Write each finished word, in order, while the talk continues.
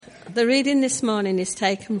The reading this morning is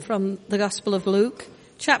taken from the Gospel of Luke,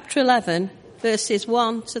 chapter 11, verses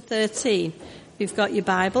 1 to 13. You've got your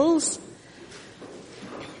Bibles.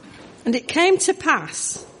 And it came to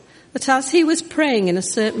pass that as he was praying in a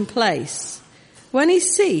certain place, when he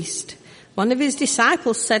ceased, one of his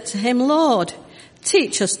disciples said to him, "Lord,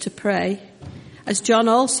 teach us to pray, as John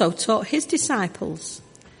also taught his disciples."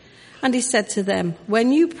 And he said to them,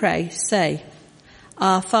 "When you pray, say,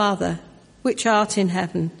 Our Father, which art in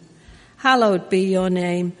heaven, hallowed be your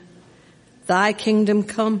name. Thy kingdom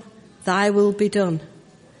come, thy will be done,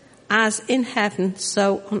 as in heaven,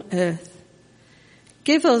 so on earth.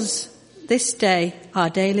 Give us this day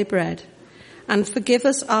our daily bread, and forgive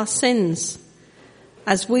us our sins,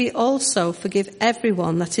 as we also forgive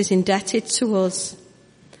everyone that is indebted to us.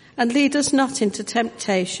 And lead us not into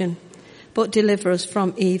temptation, but deliver us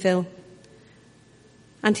from evil."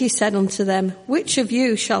 And he said unto them, "Which of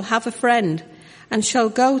you shall have a friend, and shall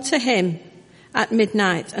go to him at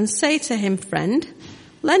midnight, and say to him, Friend,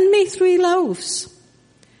 lend me 3 loaves.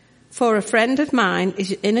 For a friend of mine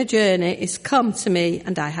is in a journey, is come to me,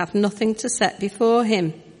 and I have nothing to set before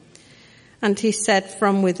him. And he said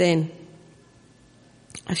from within,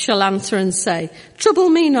 I shall answer and say, Trouble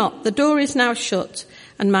me not, the door is now shut,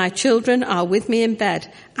 and my children are with me in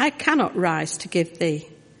bed. I cannot rise to give thee.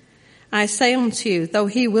 I say unto you, though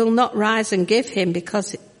he will not rise and give him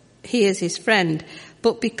because he is his friend,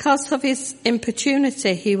 but because of his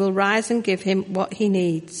importunity he will rise and give him what he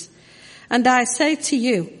needs. And I say to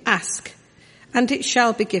you, ask, and it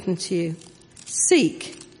shall be given to you.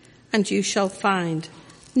 Seek, and you shall find.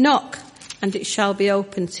 Knock, and it shall be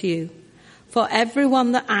opened to you. For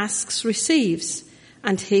everyone that asks receives,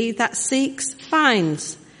 and he that seeks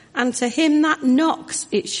finds, and to him that knocks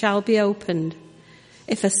it shall be opened.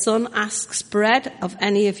 If a son asks bread of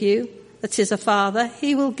any of you that is a father,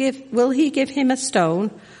 will he give him a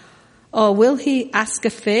stone? Or will he ask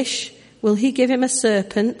a fish? Will he give him a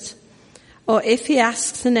serpent? Or if he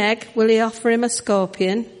asks an egg, will he offer him a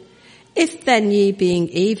scorpion? If then ye, being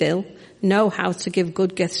evil, know how to give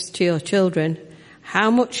good gifts to your children,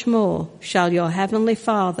 how much more shall your heavenly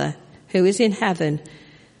Father, who is in heaven,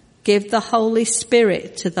 give the Holy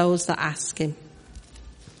Spirit to those that ask him?"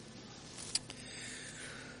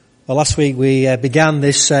 Well, last week we began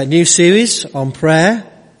this new series on prayer.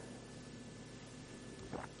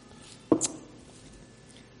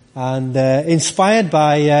 And inspired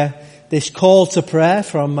by this call to prayer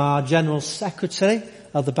from our General Secretary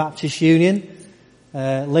of the Baptist Union,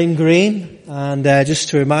 Lynn Green. And just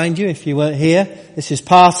to remind you, if you weren't here, this is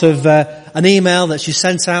part of an email that she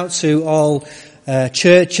sent out to all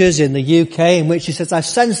churches in the UK, in which she says, "I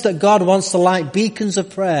sense that God wants to light beacons of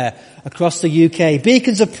prayer across the UK.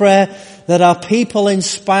 Beacons of prayer that are people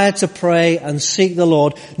inspired to pray and seek the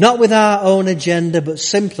Lord, not with our own agenda, but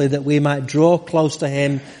simply that we might draw close to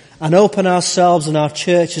Him and open ourselves and our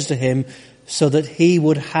churches to Him, so that He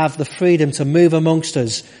would have the freedom to move amongst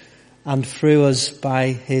us and through us by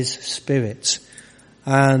His Spirit."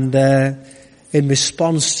 And in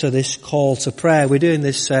response to this call to prayer, we're doing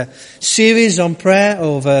this series on prayer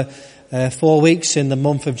over 4 weeks in the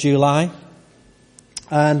month of July.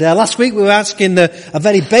 And last week we were asking a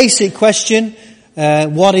very basic question,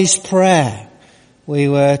 what is prayer? We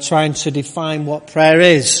were trying to define what prayer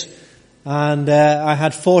is. And I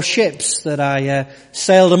had 4 ships that I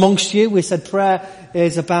sailed amongst you. We said prayer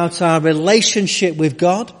is about our relationship with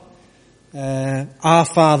God. Our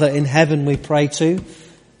Father in heaven we pray to.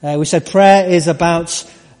 We said prayer is about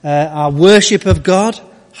our worship of God.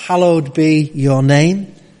 Hallowed be your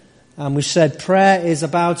name. And we said prayer is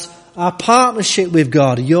about our partnership with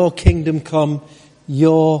God. Your kingdom come,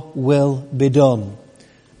 your will be done.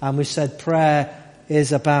 And we said prayer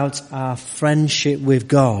is about our friendship with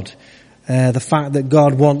God. The fact that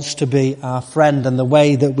God wants to be our friend, and the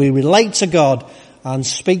way that we relate to God and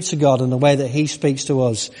speak to God and the way that He speaks to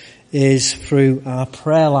us is through our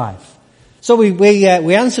prayer life. So we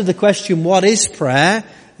answered the question, what is prayer?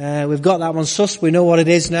 We've got that one sussed. We know what it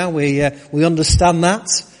is now. We understand that.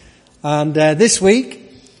 And this week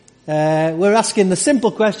we're asking the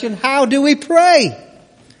simple question, how do we pray?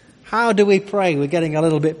 How do we pray? We're getting a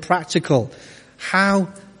little bit practical. How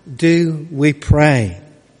do we pray?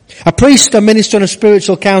 A priest, a minister and a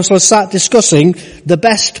spiritual counsellor sat discussing the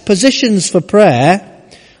best positions for prayer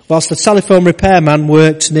whilst the telephone repairman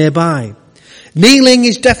worked nearby. "Kneeling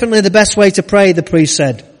is definitely the best way to pray," the priest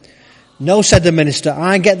said. "No," said the minister,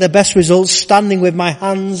 "I get the best results standing with my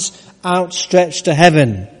hands outstretched to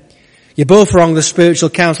heaven." "You're both wrong," the spiritual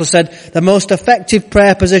counsellor said. "The most effective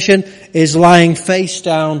prayer position is lying face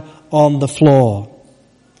down on the floor."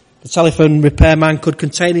 The telephone repairman could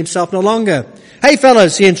contain himself no longer. "Hey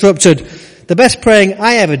fellas," he interrupted, "the best praying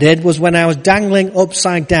I ever did was when I was dangling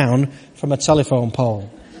upside down from a telephone pole."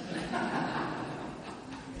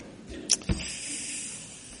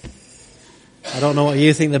 I don't know what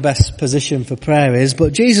you think the best position for prayer is,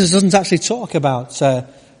 but Jesus doesn't actually talk about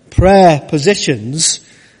prayer positions,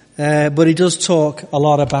 but he does talk a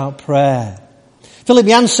lot about prayer. Philip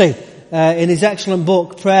Yancey, in his excellent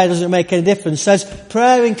book, Prayer Doesn't Make Any Difference, says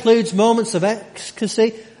prayer includes moments of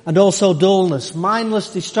ecstasy and also dullness,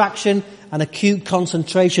 mindless distraction and acute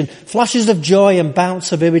concentration, flashes of joy and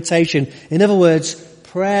bouts of irritation. In other words,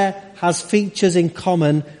 prayer has features in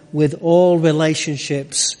common with all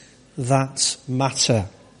relationships that matter.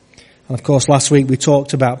 And of course, last week we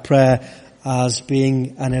talked about prayer as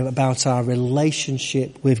being about our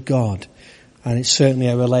relationship with God. And it's certainly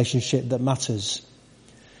a relationship that matters.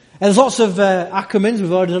 And there's lots of acronyms.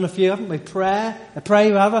 We've already done a few, haven't we?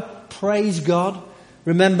 Pray rather, praise God,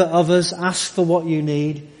 remember others, ask for what you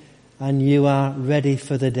need, and you are ready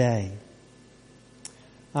for the day.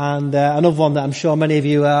 And another one that I'm sure many of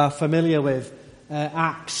you are familiar with,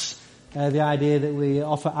 Acts. The idea that we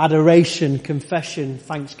offer adoration, confession,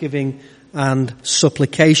 thanksgiving and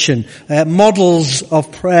supplication. Models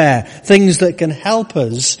of prayer. Things that can help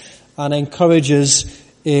us and encourage us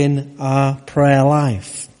in our prayer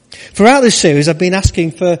life. Throughout this series I've been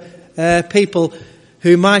asking for people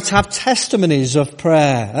who might have testimonies of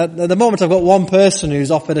prayer. At the moment I've got one person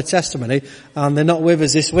who's offered a testimony and they're not with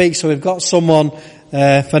us this week, so we've got someone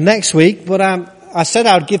for next week, but I said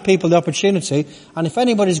I'd give people the opportunity, and if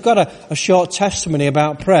anybody's got a short testimony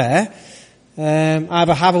about prayer,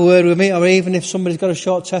 either have a word with me, or even if somebody's got a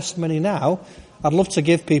short testimony now, I'd love to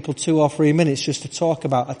give people 2 or 3 minutes just to talk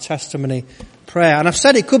about a testimony prayer. And I've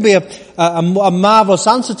said it could be a marvellous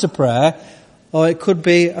answer to prayer, or it could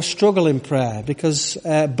be a struggle in prayer, because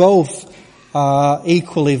both are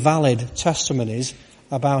equally valid testimonies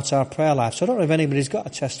about our prayer life. So I don't know if anybody's got a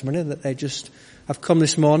testimony that they just have come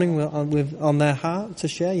this morning on their heart to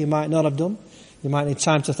share. You might not have done. You might need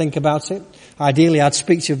time to think about it. Ideally, I'd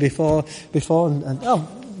speak to you before,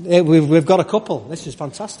 we've got a couple. This is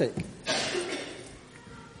fantastic.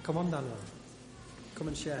 Come on, Daniel. Come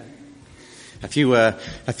and share. A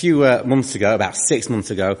few months ago, about 6 months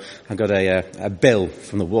ago, I got a bill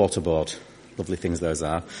from the water board. Lovely things those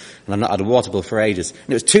are. And I've not had a water bill for ages. And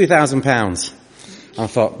it was £2,000. And I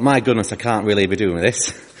thought, my goodness, I can't really be doing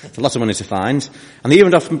this. It's a lot of money to find. And they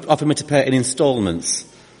even offered me to pay it in instalments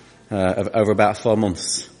over about 4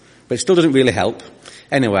 months. But it still doesn't really help.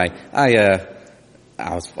 Anyway, I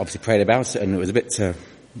was obviously praying about it, and it was a bit going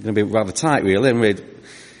to be rather tight, really. And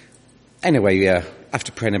anyway,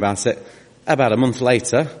 after praying about it, about a month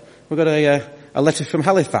later, we got a letter from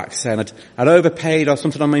Halifax saying I'd overpaid or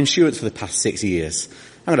something on my insurance for the past 6 years.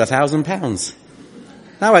 I got £1,000.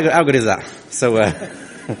 Now, how good is that? So,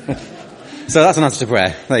 so that's an answer to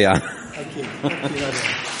prayer. There you are. Thank you. Thank you.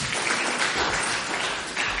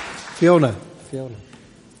 Fiona.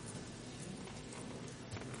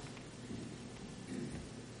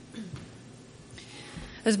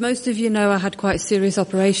 As most of you know, I had quite a serious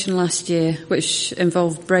operation last year, which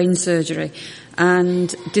involved brain surgery.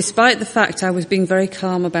 And despite the fact I was being very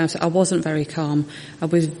calm about it, I wasn't very calm. I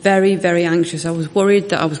was very, very anxious. I was worried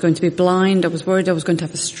that I was going to be blind. I was worried I was going to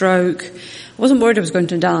have a stroke. I wasn't worried I was going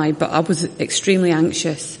to die, but I was extremely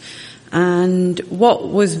anxious. And what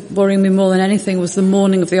was worrying me more than anything was the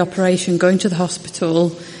morning of the operation, going to the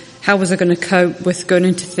hospital. How was I going to cope with going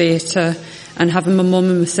into theatre and having my mum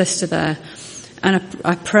and my sister there? And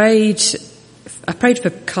I prayed for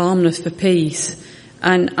calmness, for peace.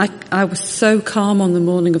 And I was so calm on the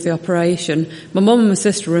morning of the operation. My mum and my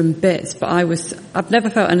sister were in bits, but I've never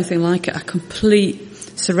felt anything like it, a complete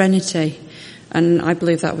serenity. And I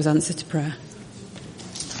believe that was answer to prayer.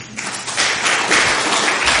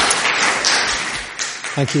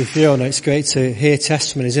 Thank you, Fiona. It's great to hear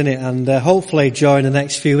testimonies, isn't it? And hopefully during the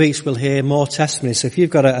next few weeks we'll hear more testimonies. So if you've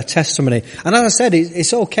got a testimony, and as I said,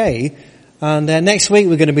 it's okay. And next week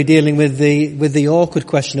we're going to be dealing with the awkward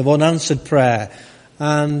question of unanswered prayer.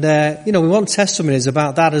 And, we want testimonies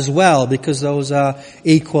about that as well, because those are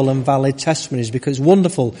equal and valid testimonies, because it's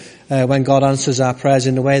wonderful, when God answers our prayers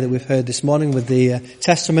in the way that we've heard this morning with the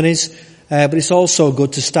testimonies. But it's also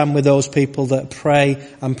good to stand with those people that pray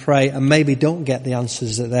and maybe don't get the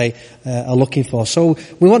answers that they are looking for. So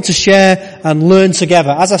we want to share and learn together.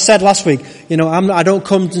 As I said last week, I don't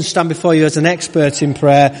come and stand before you as an expert in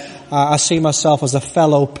prayer. I see myself as a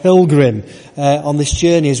fellow pilgrim on this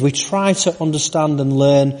journey as we try to understand and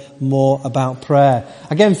learn more about prayer.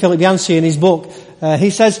 Again, Philip Yancey in his book,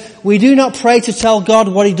 He says, we do not pray to tell God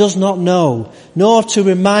what he does not know, nor to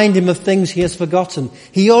remind him of things he has forgotten.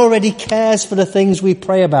 He already cares for the things we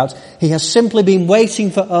pray about. He has simply been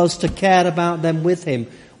waiting for us to care about them with him.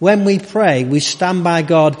 When we pray, we stand by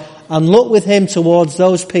God and look with him towards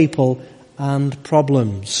those people and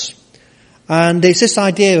problems. And it's this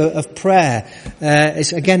idea of prayer.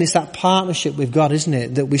 It's that partnership with God, isn't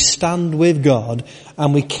it? That we stand with God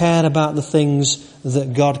and we care about the things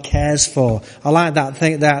that God cares for. I like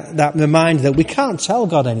that reminder that we can't tell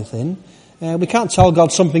God anything. We can't tell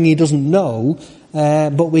God something he doesn't know,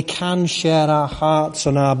 but we can share our hearts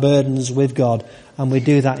and our burdens with God, and we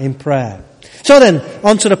do that in prayer. So then,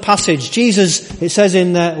 on to the passage. Jesus, it says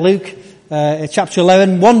in Luke chapter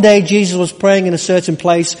 11, one day Jesus was praying in a certain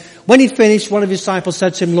place. When he'd finished, one of his disciples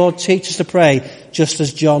said to him, Lord, teach us to pray, just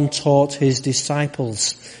as John taught his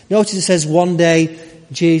disciples. Notice it says one day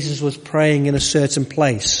Jesus was praying in a certain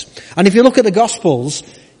place. And if you look at the Gospels,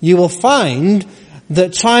 you will find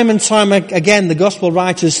that time and time again the Gospel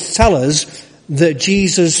writers tell us that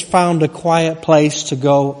Jesus found a quiet place to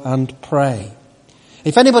go and pray.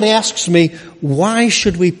 If anybody asks me, why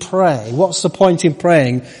should we pray? What's the point in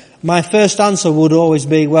praying? My first answer would always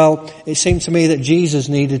be, well, it seemed to me that Jesus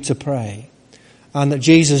needed to pray. And that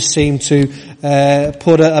Jesus seemed to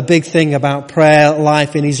put a big thing about prayer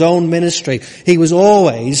life in his own ministry. He was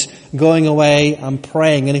always going away and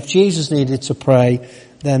praying. And if Jesus needed to pray,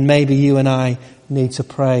 then maybe you and I need to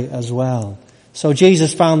pray as well. So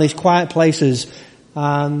Jesus found these quiet places.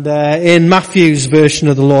 And in Matthew's version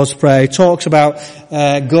of the Lord's Prayer, it talks about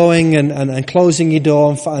going and closing your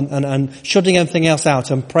door and shutting everything else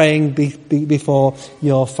out and praying before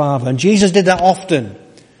your Father. And Jesus did that often.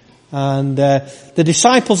 And the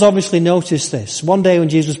disciples obviously noticed this. One day when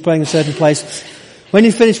Jesus was praying in a certain place, when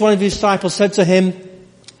he finished, one of his disciples said to him,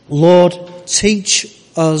 Lord, teach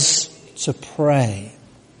us to pray.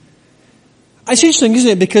 It's interesting,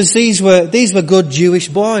 isn't it? Because these were good Jewish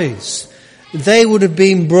boys. They would have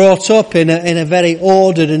been brought up in a very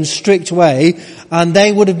ordered and strict way, and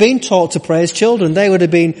they would have been taught to pray as children. They would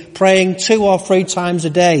have been praying 2 or 3 times a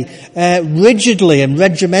day, rigidly and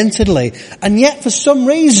regimentedly. And yet for some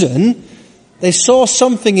reason, they saw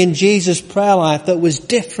something in Jesus' prayer life that was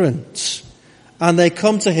different. And they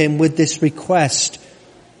come to him with this request,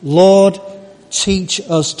 Lord, teach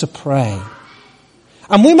us to pray.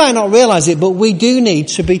 And we might not realize it, but we do need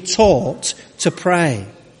to be taught to pray.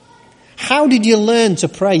 How did you learn to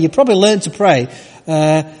pray? You probably learned to pray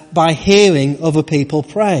by hearing other people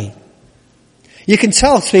pray. You can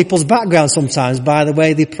tell people's background sometimes by the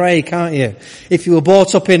way they pray, can't you? If you were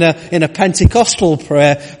brought up in a Pentecostal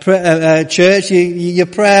church, your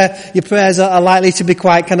prayers are likely to be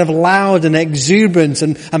quite kind of loud and exuberant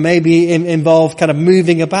and maybe involve kind of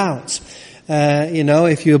moving about.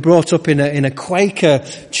 If you were brought up in a Quaker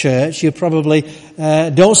church, you probably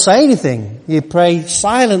don't say anything. You pray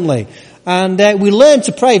silently. And we learn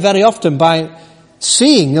to pray very often by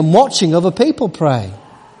seeing and watching other people pray.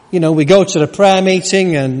 We go to the prayer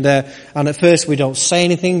meeting and at first we don't say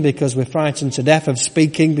anything because we're frightened to death of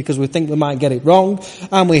speaking because we think we might get it wrong.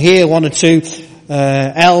 And we hear 1 or 2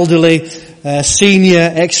 elderly,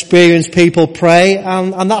 senior, experienced people pray.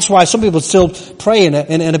 And that's why some people still pray in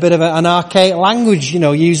a bit of an archaic language,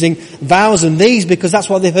 using vowels and these because that's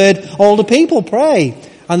what they've heard older people pray.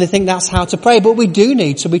 And they think that's how to pray. But we do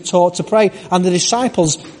need to be taught to pray. And the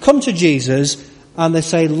disciples come to Jesus and they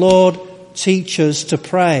say, Lord, teach us to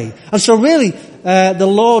pray. And so really, the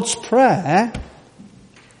Lord's Prayer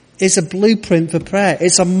is a blueprint for prayer.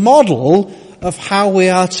 It's a model of how we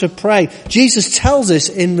are to pray. Jesus tells us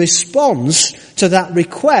in response to that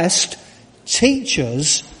request, teach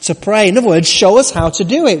us to pray. In other words, show us how to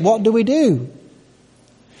do it. What do we do?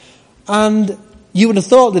 And you would have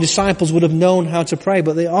thought the disciples would have known how to pray,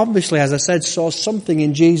 but they obviously, as I said, saw something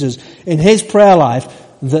in Jesus, in his prayer life,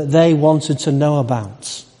 that they wanted to know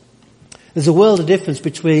about. There's a world of difference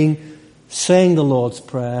between saying the Lord's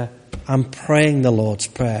Prayer and praying the Lord's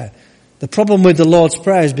Prayer. The problem with the Lord's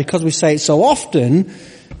Prayer is because we say it so often,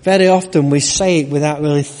 very often we say it without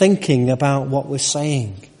really thinking about what we're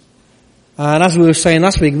saying. And as we were saying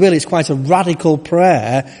last week, really it's quite a radical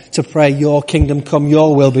prayer to pray, your kingdom come,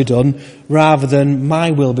 your will be done, rather than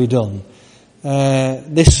my will be done.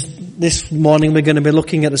 This morning we're going to be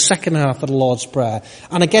looking at the second half of the Lord's Prayer.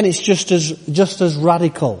 And again, it's just as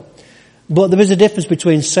radical. But there is a difference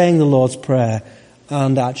between saying the Lord's Prayer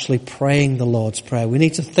and actually praying the Lord's Prayer. We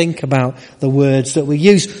need to think about the words that we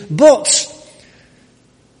use. But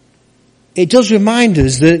it does remind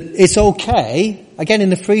us that it's okay. Again, in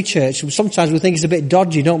the free church, sometimes we think it's a bit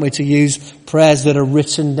dodgy, don't we, to use prayers that are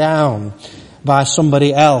written down. by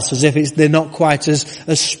somebody else, as if they're not quite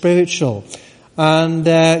as spiritual.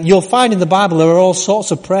 And you'll find in the Bible there are all sorts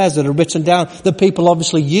of prayers that are written down that people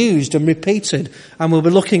obviously used and repeated. And we'll be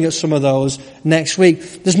looking at some of those next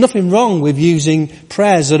week. There's nothing wrong with using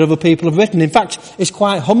prayers that other people have written. In fact, it's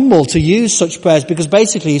quite humble to use such prayers because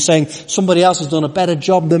basically you're saying somebody else has done a better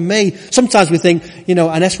job than me. Sometimes we think,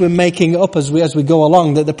 unless we're making it up as we go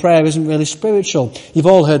along, that the prayer isn't really spiritual. You've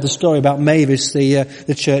all heard the story about Mavis,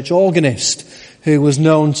 the church organist, who was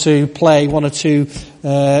known to play one or two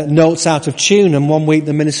notes out of tune, and one week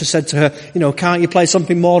the minister said to her, can't you play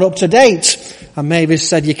something more up to date? And Mavis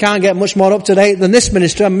said, you can't get much more up to date than this,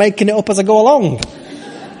 minister, I'm making it up as I go along.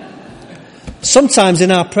 Sometimes in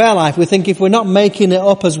our prayer life we think if we're not making it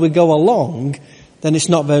up as we go along, then it's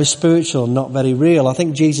not very spiritual, not very real. I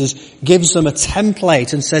think Jesus gives them a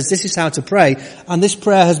template and says this is how to pray, and this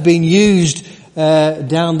prayer has been used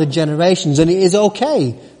down the generations, and it is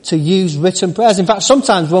okay to use written prayers. In fact,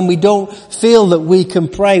 sometimes when we don't feel that we can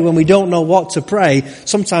pray, when we don't know what to pray,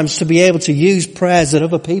 sometimes to be able to use prayers that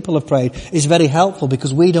other people have prayed is very helpful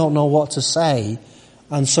because we don't know what to say.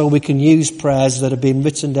 And so we can use prayers that have been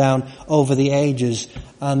written down over the ages,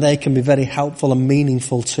 and they can be very helpful and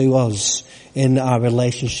meaningful to us in our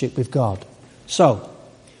relationship with God. So,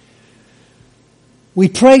 we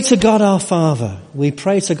pray to God our Father. We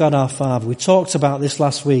pray to God our Father. We talked about this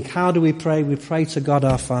last week. How do we pray? We pray to God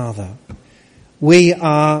our Father. We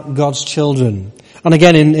are God's children. And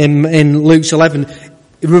again in Luke 11,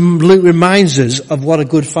 Luke reminds us of what a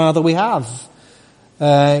good Father we have.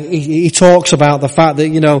 He talks about the fact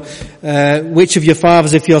that, which of your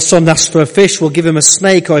fathers, if your son asks for a fish, will give him a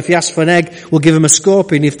snake, or if he asks for an egg, will give him a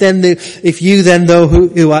scorpion. If you then, though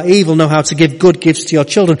who are evil, know how to give good gifts to your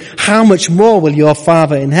children, how much more will your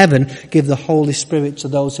Father in heaven give the Holy Spirit to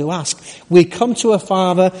those who ask? We come to a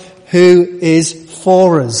Father who is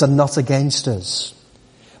for us and not against us.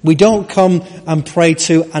 We don't come and pray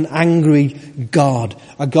to an angry God,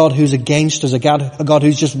 a God who's against us, a God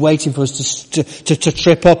who's just waiting for us to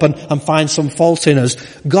trip up and find some fault in us.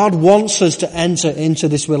 God wants us to enter into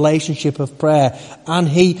this relationship of prayer, and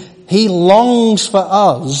He longs for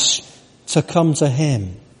us to come to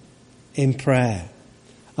Him in prayer.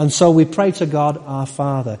 And so we pray to God our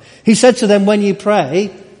Father. He said to them, when you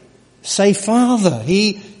pray, say Father.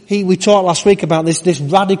 We talked last week about this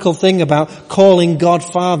radical thing about calling God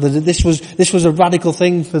Father. That this was a radical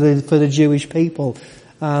thing for the Jewish people,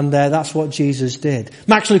 and that's what Jesus did.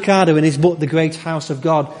 Max Lucado, in his book The Great House of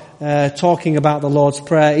God, talking about the Lord's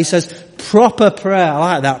Prayer, he says proper prayer. I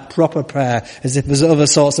like that, proper prayer, as if there's other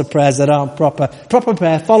sorts of prayers that aren't proper. Proper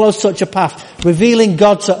prayer follows such a path, revealing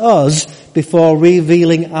God to us before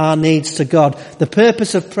revealing our needs to God. The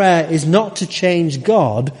purpose of prayer is not to change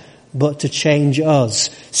God, but to change us.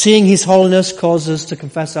 Seeing His holiness causes us to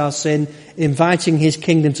confess our sin. Inviting His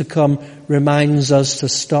kingdom to come reminds us to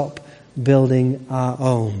stop building our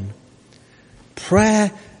own. Prayer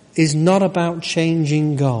is not about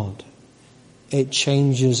changing God. It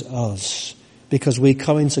changes us, because we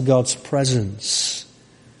come into God's presence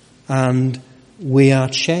and we are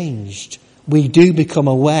changed. We do become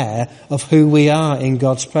aware of who we are in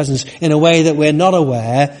God's presence in a way that we're not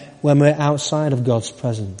aware when we're outside of God's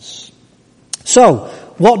presence. So,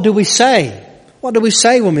 what do we say? What do we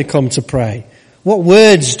say when we come to pray? What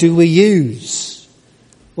words do we use?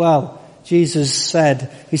 Well, Jesus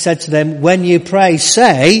said to them, when you pray,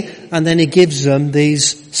 say, and then He gives them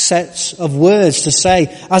these sets of words to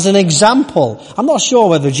say as an example. I'm not sure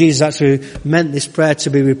whether Jesus actually meant this prayer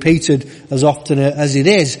to be repeated as often as it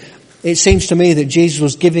is. It seems to me that Jesus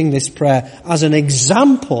was giving this prayer as an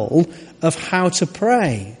example of how to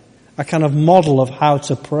pray. A kind of model of how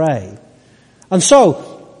to pray. And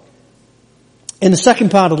so, in the second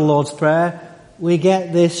part of the Lord's Prayer, we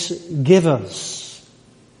get this give us,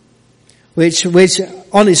 which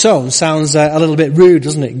on its own sounds a little bit rude,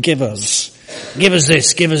 doesn't it? Give us. Give us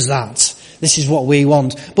this, give us that. This is what we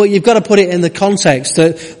want. But you've got to put it in the context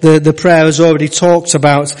that the prayer has already talked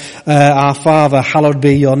about, our Father, hallowed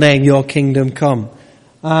be your name, your kingdom come.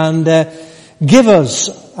 And give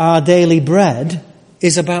us our daily bread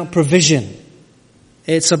is about provision.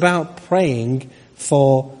 It's about praying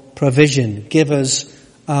for provision. Give us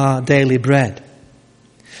our daily bread.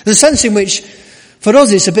 There's a sense in which, for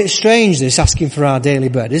us, it's a bit strange, this asking for our daily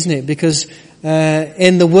bread, isn't it? Because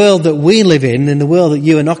in the world that we live in the world that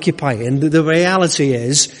you and occupy in, the reality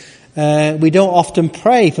is we don't often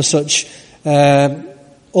pray for such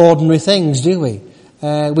ordinary things, do we?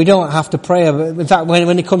 We don't have to pray. In fact,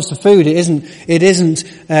 when it comes to food, it isn't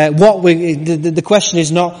what the question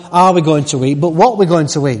is not are we going to eat, but what we're going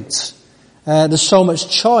to eat. There's so much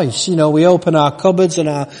choice. You know, we open our cupboards and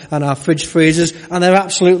our fridge freezers and they're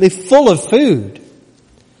absolutely full of food.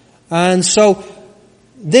 And so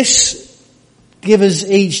this give us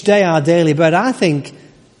each day our daily bread, I think,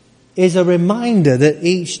 is a reminder that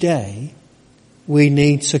each day we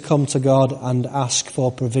need to come to God and ask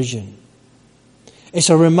for provision. It's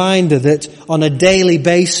a reminder that on a daily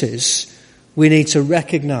basis we need to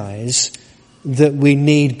recognize that we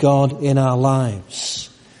need God in our lives.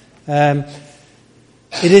 It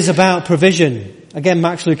is about provision. Again,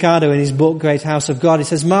 Max Lucado in his book, Great House of God, he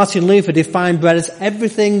says, Martin Luther defined bread as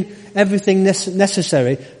everything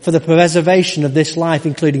necessary for the preservation of this life,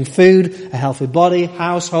 including food, a healthy body,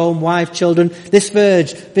 house, home, wife, children. This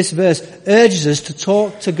verse urges us to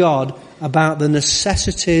talk to God about the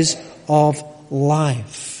necessities of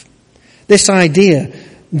life. This idea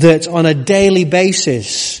that on a daily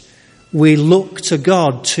basis we look to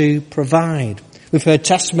God to provide. We've heard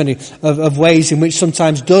testimony of ways in which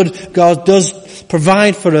sometimes God does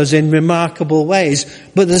provide for us in remarkable ways.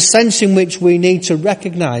 But there's a sense in which we need to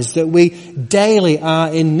recognize that we daily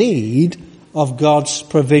are in need of God's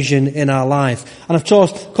provision in our life. And of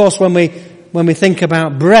course, when we think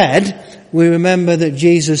about bread, we remember that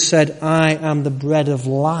Jesus said, I am the bread of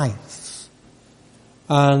life.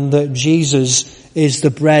 And that Jesus is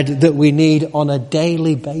the bread that we need on a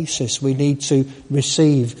daily basis. We need to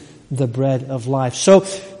receive the bread of life. So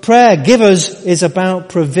prayer, give us, is about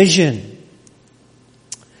provision.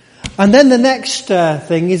 And then the next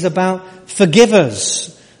thing is about forgive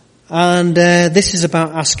us. And this is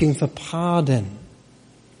about asking for pardon.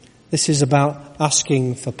 This is about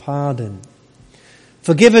asking for pardon.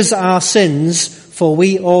 Forgive us our sins, for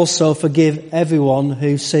we also forgive everyone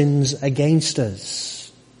who sins against us.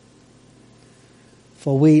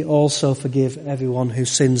 For we also forgive everyone who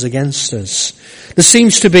sins against us. There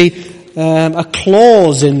seems to be a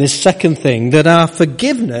clause in this second thing that our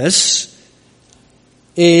forgiveness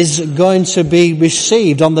is going to be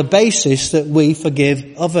received on the basis that we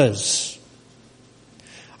forgive others.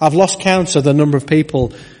 I've lost count of the number of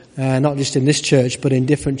people, not just in this church, but in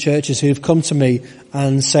different churches, who've come to me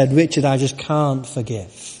and said, Richard, I just can't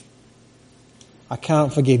forgive. I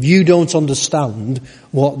can't forgive. You don't understand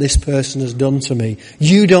what this person has done to me.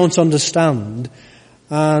 You don't understand.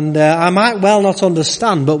 And I might well not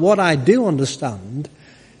understand, but what I do understand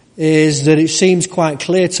is that it seems quite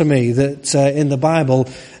clear to me that in the Bible,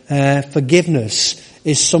 forgiveness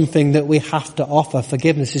is something that we have to offer.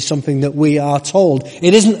 Forgiveness is something that we are told.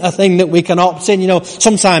 It isn't a thing that we can opt in. You know,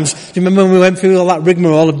 sometimes, do you remember when we went through all that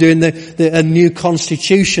rigmarole of doing a new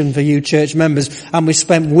constitution for you church members, and we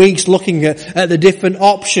spent weeks looking at the different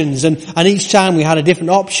options, and each time we had a different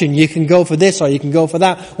option. You can go for this or you can go for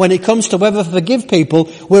that. When it comes to whether to forgive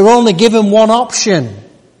people, we're only given one option.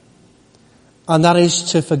 And that is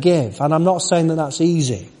to forgive. And I'm not saying that that's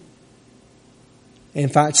easy. In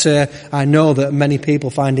fact, I know that many people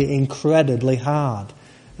find it incredibly hard.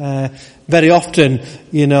 Very often,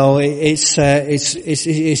 you know, it's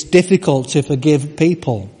difficult to forgive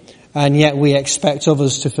people, and yet we expect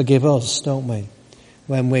others to forgive us, don't we?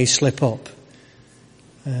 When we slip up.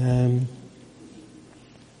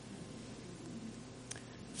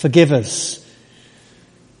 Forgive us.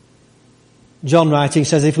 John writing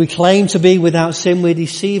says, if we claim to be without sin, we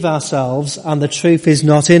deceive ourselves and the truth is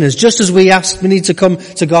not in us. Just as we need to come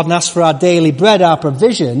to God and ask for our daily bread, our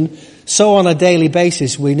provision, so on a daily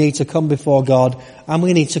basis we need to come before God and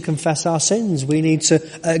we need to confess our sins. We need to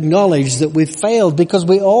acknowledge that we've failed, because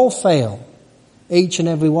we all fail. Each and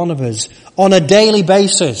every one of us. On a daily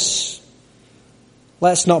basis.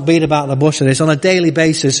 Let's not beat about the bush of this. On a daily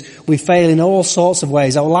basis we fail in all sorts of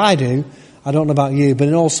ways. Oh, well, I do. I don't know about you, but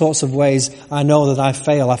in all sorts of ways, I know that I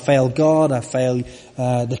fail. I fail God, I fail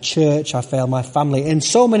the church, I fail my family in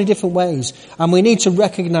so many different ways. And we need to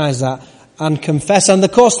recognize that and confess. And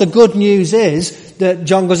of course, the good news is that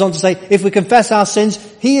John goes on to say, if we confess our sins,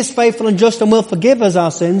 He is faithful and just and will forgive us our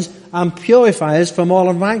sins and purify us from all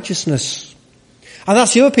unrighteousness. And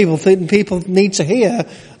that's the other people need to hear,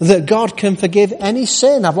 that God can forgive any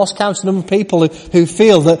sin. I've lost count of the number of people who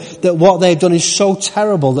feel that what they've done is so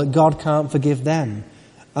terrible that God can't forgive them.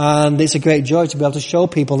 And it's a great joy to be able to show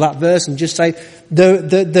people that verse and just say,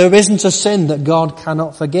 there isn't a sin that God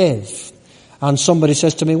cannot forgive. And somebody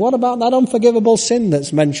says to me, what about that unforgivable sin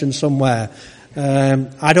that's mentioned somewhere?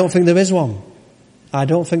 I don't think there is one. I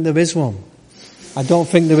don't think there is one. I don't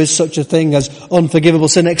think there is such a thing as unforgivable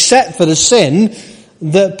sin, except for the sin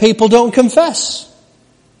that people don't confess.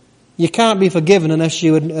 You can't be forgiven unless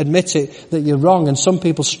you admit it, that you're wrong. And some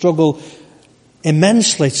people struggle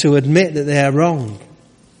immensely to admit that they are wrong.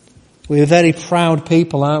 We're very proud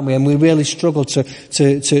people, aren't we? And we really struggle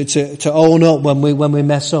to own up when we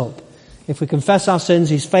mess up. If we confess our sins,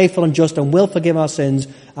 He's faithful and just and will forgive our sins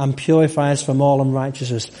and purify us from all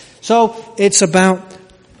unrighteousness. So it's about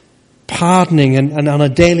pardoning, and on a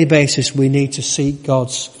daily basis we need to seek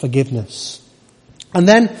God's forgiveness. And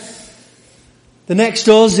then the next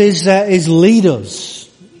us is lead us.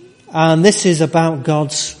 And this is about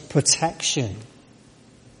God's protection.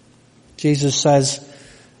 Jesus says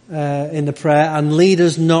in the prayer, and lead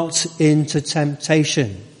us not into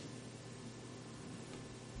temptation.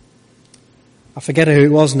 I forget who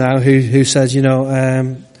it was now who says,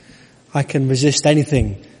 I can resist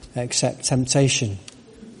anything except temptation.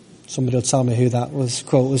 Somebody will tell me who that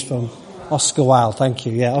quote was from. Oscar Wilde, thank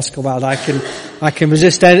you. Yeah, Oscar Wilde. I can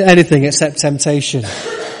resist anything except temptation.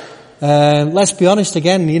 Let's be honest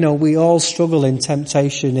again, we all struggle in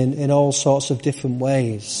temptation in all sorts of different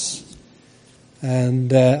ways.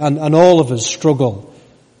 And all of us struggle.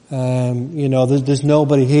 There's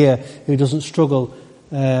nobody here who doesn't struggle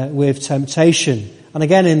with temptation. And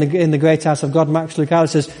again, in the Great House of God, Max Lucado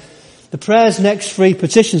says, the prayer's next 3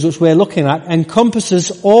 petitions, which we're looking at,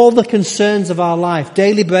 encompasses all the concerns of our life.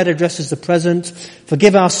 Daily bread addresses the present.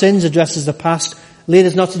 Forgive our sins addresses the past. Lead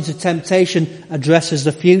us not into temptation addresses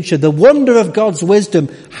the future. The wonder of God's wisdom,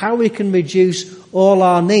 how we can reduce all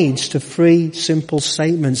our needs to 3 simple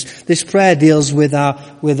statements. This prayer deals with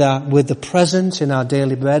the present in our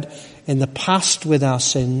daily bread, in the past with our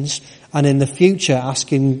sins, and in the future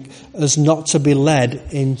asking us not to be led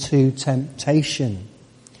into temptation.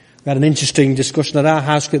 We had an interesting discussion at our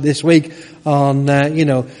house group this week on,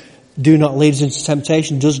 do not lead us into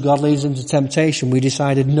temptation. Does God lead us into temptation? We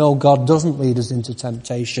decided no, God doesn't lead us into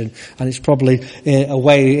temptation. And it's probably a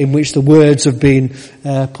way in which the words have been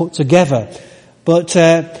put together. But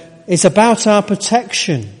it's about our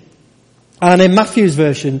protection. And in Matthew's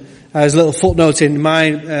version, there's a little footnote in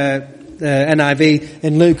my NIV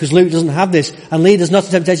in Luke, because Luke doesn't have this. And lead us not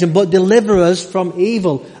into temptation, but deliver us from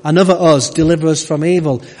evil. Another us, deliver us from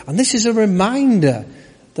evil. And this is a reminder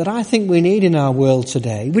that I think we need in our world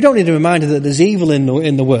today. We don't need a reminder that there's evil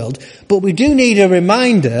in the world, but we do need a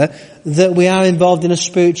reminder that we are involved in a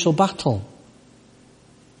spiritual battle.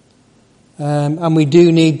 And we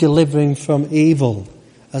do need delivering from evil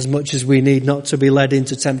as much as we need not to be led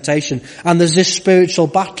into temptation. And there's this spiritual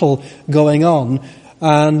battle going on.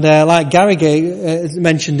 And like Gary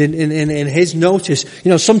mentioned in his notice,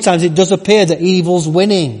 sometimes it does appear that evil's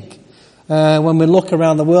winning. When we look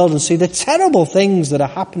around the world and see the terrible things that are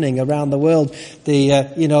happening around the world,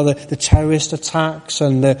 the terrorist attacks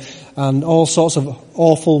and all sorts of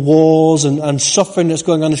awful wars and suffering that's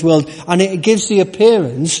going on in this world, and it gives the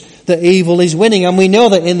appearance that evil is winning. And we know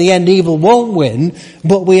that in the end evil won't win,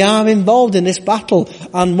 but we are involved in this battle.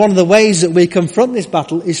 And one of the ways that we confront this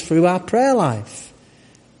battle is through our prayer life.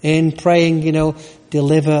 In praying,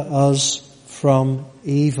 deliver us from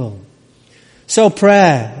evil. So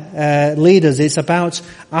prayer, leaders, it's about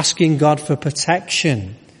asking God for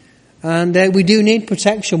protection. And we do need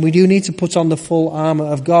protection. We do need to put on the full armour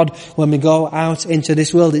of God when we go out into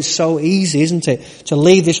this world. It's so easy, isn't it, to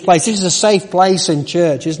leave this place. This is a safe place in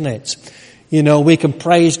church, isn't it? We can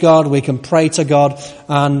praise God, we can pray to God,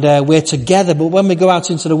 and we're together. But when we go out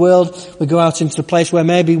into the world, we go out into the place where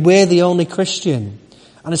maybe we're the only Christian.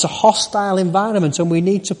 And it's a hostile environment, and we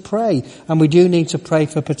need to pray. And we do need to pray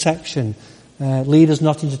for protection. Lead us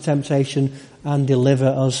not into temptation and deliver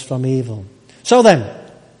us from evil. So then,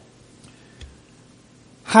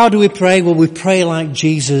 how do we pray? Well, we pray like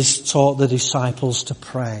Jesus taught the disciples to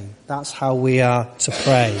pray. That's how we are to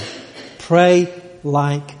pray. Pray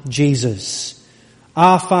like Jesus.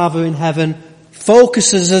 Our Father in heaven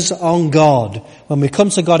focuses us on God. When we come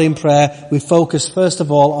to God in prayer, we focus first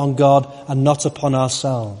of all on God and not upon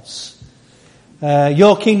ourselves.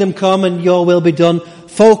 Your kingdom come and your will be done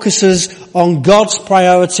focuses on God's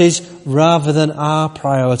priorities rather than our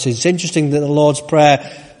priorities. It's interesting that the Lord's Prayer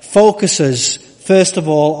focuses first of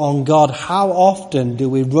all on God. How often do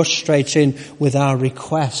we rush straight in with our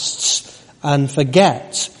requests and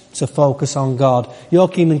forget to focus on God? Your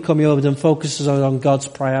kingdom come, your will be done focuses on God's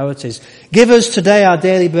priorities. Give us today our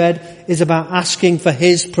daily bread is about asking for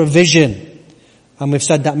His provision. And we've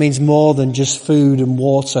said that means more than just food and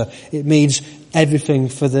water. It means everything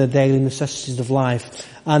for the daily necessities of life.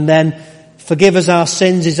 And then forgive us our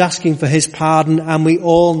sins is asking for His pardon, and we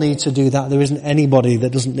all need to do that. There isn't anybody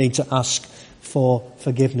that doesn't need to ask for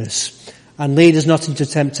forgiveness. And lead us not into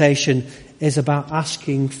temptation is about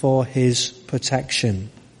asking for His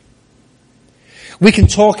protection. We can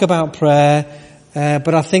talk about prayer,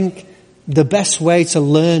 but I think the best way to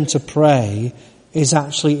learn to pray is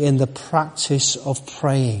actually in the practice of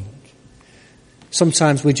praying.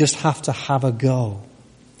 sometimes we just have to have a go.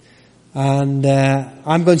 And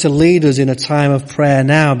I'm going to lead us in a time of prayer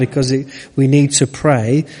now because we need to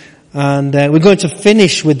pray. And we're going to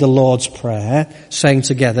finish with the Lord's Prayer, saying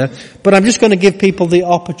together. But I'm just going to give people the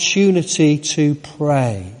opportunity to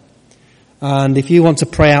pray. And if you want to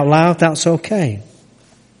pray out loud, that's okay.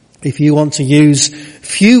 If you want to use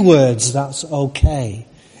few words, that's okay.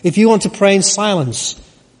 If you want to pray in silence,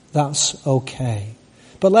 that's okay.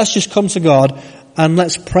 But let's just come to God and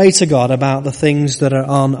let's pray to God about the things that are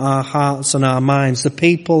on our hearts and our minds, the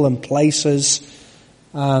people and places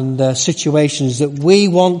and situations that we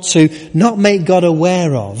want to not make God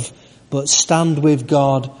aware of, but stand with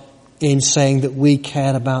God in saying that we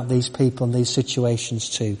care about these people and these situations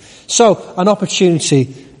too. So, an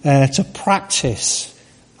opportunity to practice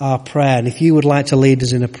our prayer. And if you would like to lead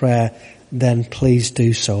us in a prayer, then please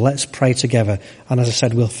do so. Let's pray together. And as I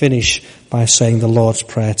said, we'll finish by saying the Lord's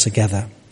Prayer together.